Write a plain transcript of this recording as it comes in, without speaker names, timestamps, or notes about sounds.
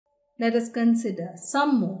let us consider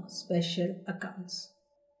some more special accounts.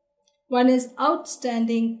 One is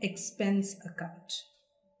outstanding expense account.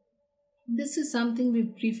 This is something we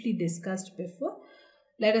briefly discussed before.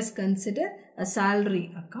 Let us consider a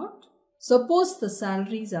salary account. Suppose the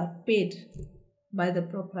salaries are paid by the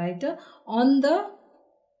proprietor on the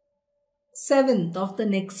 7th of the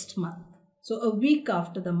next month. So a week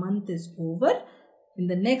after the month is over, in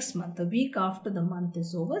the next month, a week after the month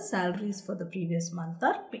is over, salaries for the previous month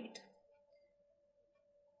are paid.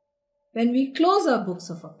 When we close our books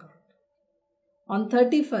of account, on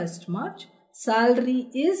 31st March, salary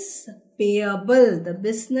is payable. The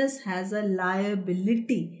business has a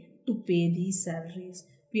liability to pay these salaries.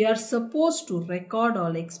 We are supposed to record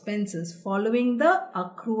all expenses following the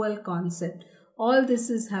accrual concept. All this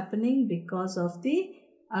is happening because of the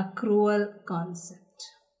accrual concept.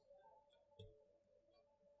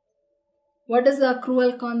 What does the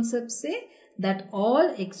accrual concept say? That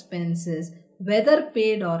all expenses, whether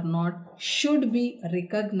paid or not, should be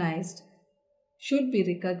recognized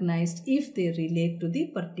if they relate to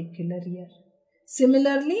the particular year.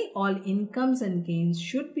 Similarly, all incomes and gains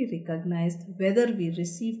should be recognized, whether we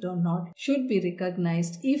received or not, should be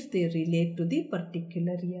recognized if they relate to the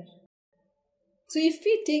particular year. So if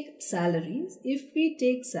we take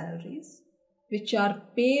salaries which are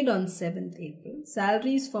paid on 7th April,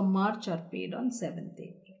 salaries for March are paid on 7th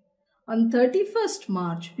April. On 31st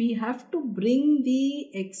March, we have to bring the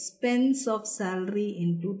expense of salary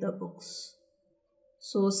into the books.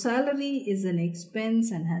 So salary is an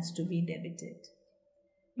expense and has to be debited.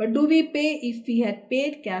 But do we pay? If we had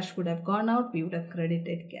paid, cash would have gone out, we would have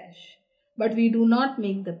credited cash. But we do not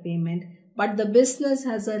make the payment, but the business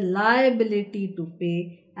has a liability to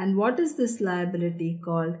pay. And what is this liability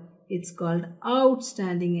called? It's called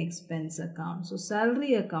outstanding expense account. So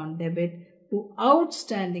salary account debit to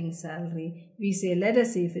outstanding salary. We say, let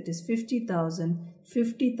us say if it is 50,000,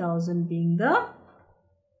 50,000 being the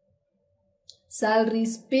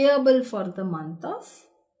salaries payable for the month of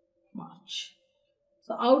March.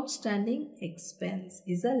 So outstanding expense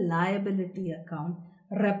is a liability account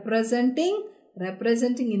representing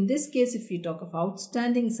in this case, if we talk of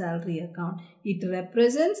outstanding salary account, it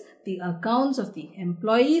represents the accounts of the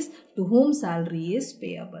employees to whom salary is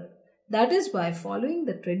payable. That is why, following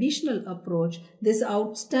the traditional approach, this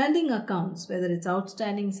outstanding accounts, whether it's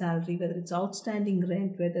outstanding salary, whether it's outstanding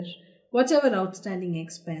rent, whatever outstanding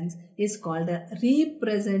expense, is called a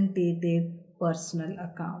representative personal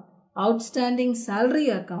account. Outstanding salary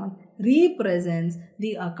account represents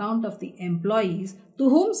the account of the employees to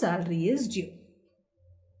whom salary is due.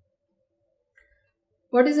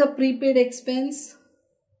 What is a prepaid expense?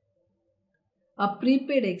 A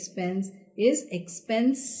prepaid expense is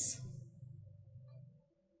expense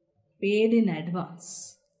paid in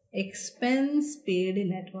advance. Expense paid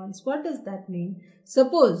in advance. What does that mean?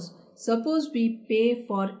 Suppose we pay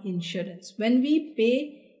for insurance. When we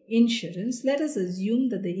pay insurance, let us assume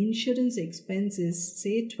that the insurance expense is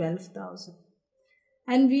say 12,000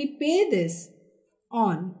 and we pay this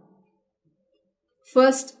on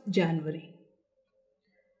 1st January.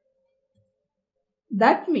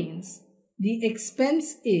 That means the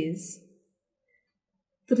expense is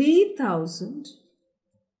 3,000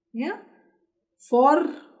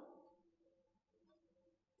 for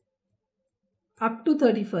up to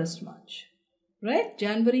 31st March, right?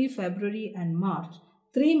 January, February and March.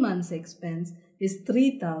 3 months expense is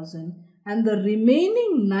 3,000 and the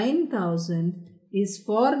remaining 9,000 is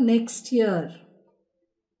for next year.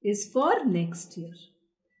 This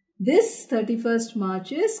 31st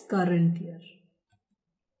March is current year.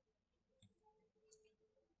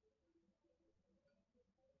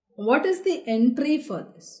 What is the entry for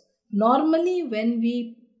this? Normally when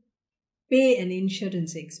we pay an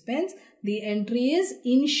insurance expense, the entry is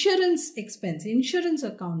insurance expense, insurance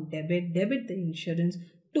account debit the insurance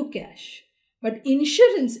to cash. But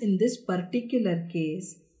insurance in this particular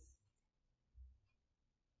case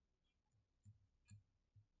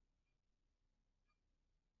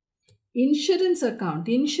insurance account,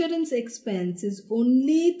 insurance expense is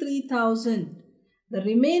only 3,000. The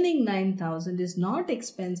remaining 9,000 is not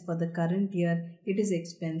expense for the current year, it is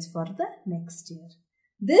expense for the next year.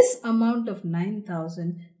 This amount of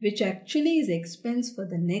 9,000, which actually is expense for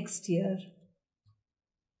the next year,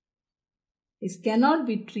 cannot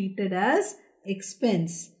be treated as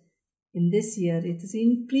expense in this year. It is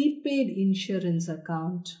in prepaid insurance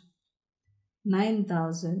account,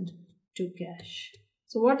 9,000 to cash.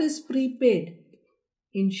 So what is prepaid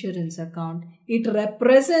insurance account? It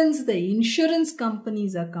represents the insurance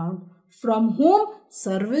company's account from whom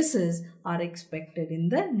services are expected in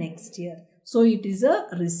the next year. So it is a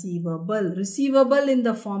receivable. Receivable in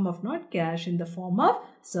the form of not cash, in the form of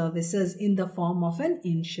services, in the form of an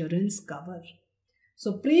insurance cover.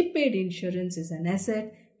 So prepaid insurance is an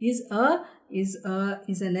asset, is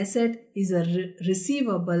an asset, is a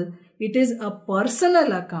receivable. It is a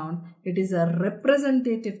personal account. It is a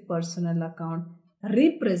representative personal account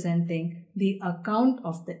representing the account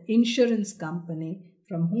of the insurance company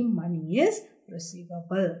from whom money is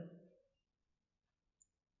receivable.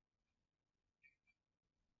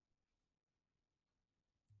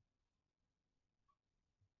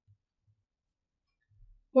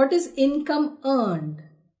 What is income earned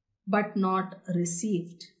but not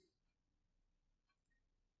received?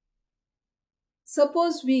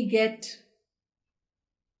 Suppose we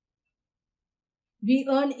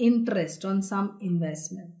earn interest on some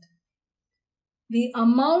investment. The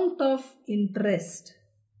amount of interest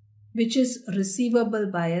which is receivable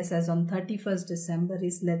by us as on 31st December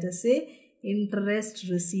is, let us say, interest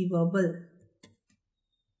receivable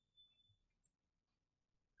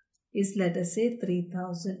is, let us say,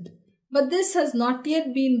 3,000. But this has not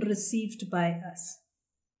yet been received by us.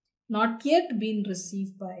 Not yet been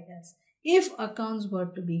received by us. If accounts were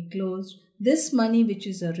to be closed, this money which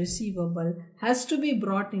is a receivable has to be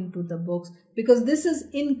brought into the books because this is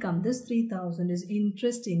income. This 3,000 is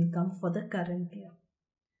interest income for the current year.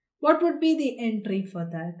 What would be the entry for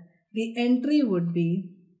that? The entry would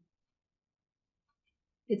be,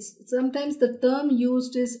 sometimes the term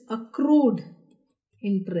used is accrued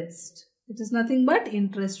interest. It is nothing but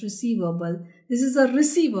interest receivable. This is a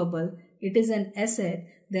receivable. It is an asset.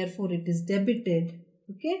 Therefore, it is debited.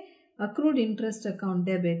 Okay. Accrued interest account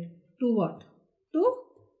debit to what? To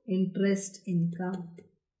interest income.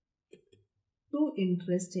 To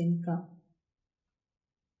interest income.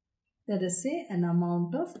 Let us say an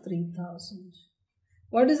amount of 3,000.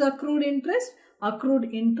 What is accrued interest? Accrued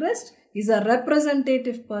interest is a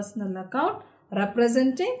representative personal account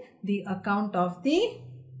representing the account of the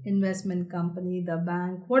investment company, the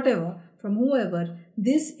bank, whatever, from whoever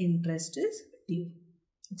this interest is due.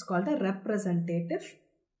 It's called a representative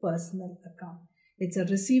personal account. It's a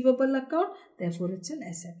receivable account, therefore it's an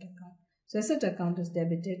asset account. So asset account is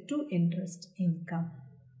debited to interest income.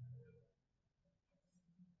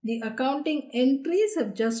 The accounting entries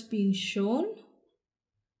have just been shown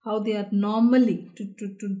how they are normally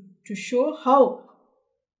to show how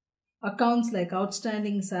accounts like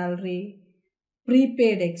outstanding salary,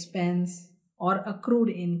 prepaid expense or accrued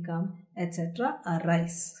income, etc.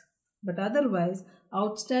 arise. But otherwise,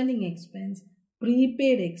 outstanding expense,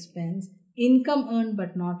 prepaid expense, income earned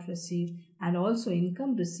but not received, and also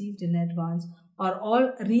income received in advance are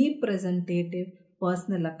all representative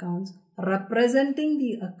personal accounts representing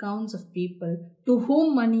the accounts of people to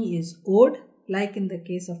whom money is owed, like in the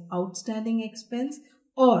case of outstanding expense,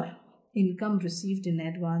 or income received in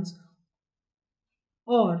advance,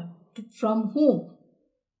 or from whom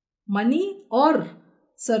money or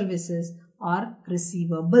services are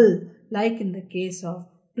receivable, like in the case of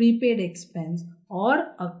prepaid expense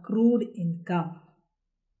or accrued income.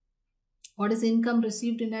 What is income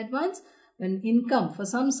received in advance? When income for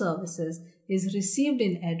some services is received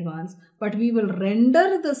in advance, but we will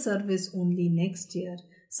render the service only next year,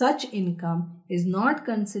 such income is not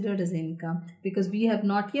considered as income because we have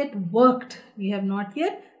not yet worked, we have not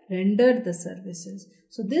yet rendered the services.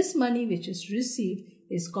 So this money which is received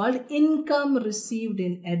is called income received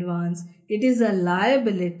in advance. It is a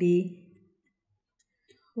liability.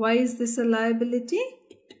 Why is this a liability?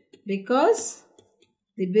 Because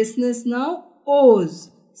the business now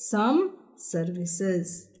owes some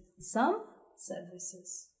services.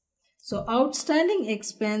 So outstanding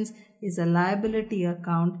expense is a liability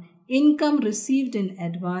account. Income received in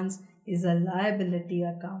advance is a liability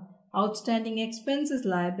account. Outstanding expense is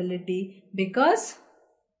liability because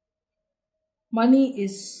money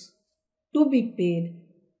is to be paid.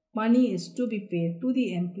 Money is to be paid to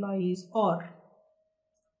the employees or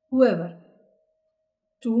whoever.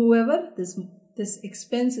 To whoever this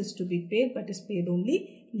expense is to be paid, but is paid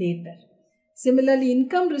only later. Similarly,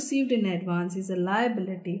 income received in advance is a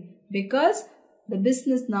liability because the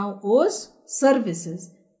business now owes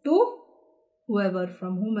services to whoever,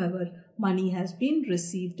 from whomever money has been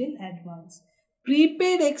received in advance.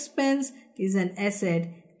 Prepaid expense is an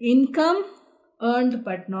asset. Income earned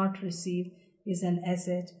but not received is an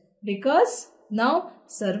asset because now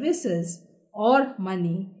services or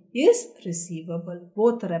money is receivable.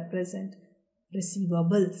 Both represent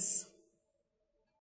receivables.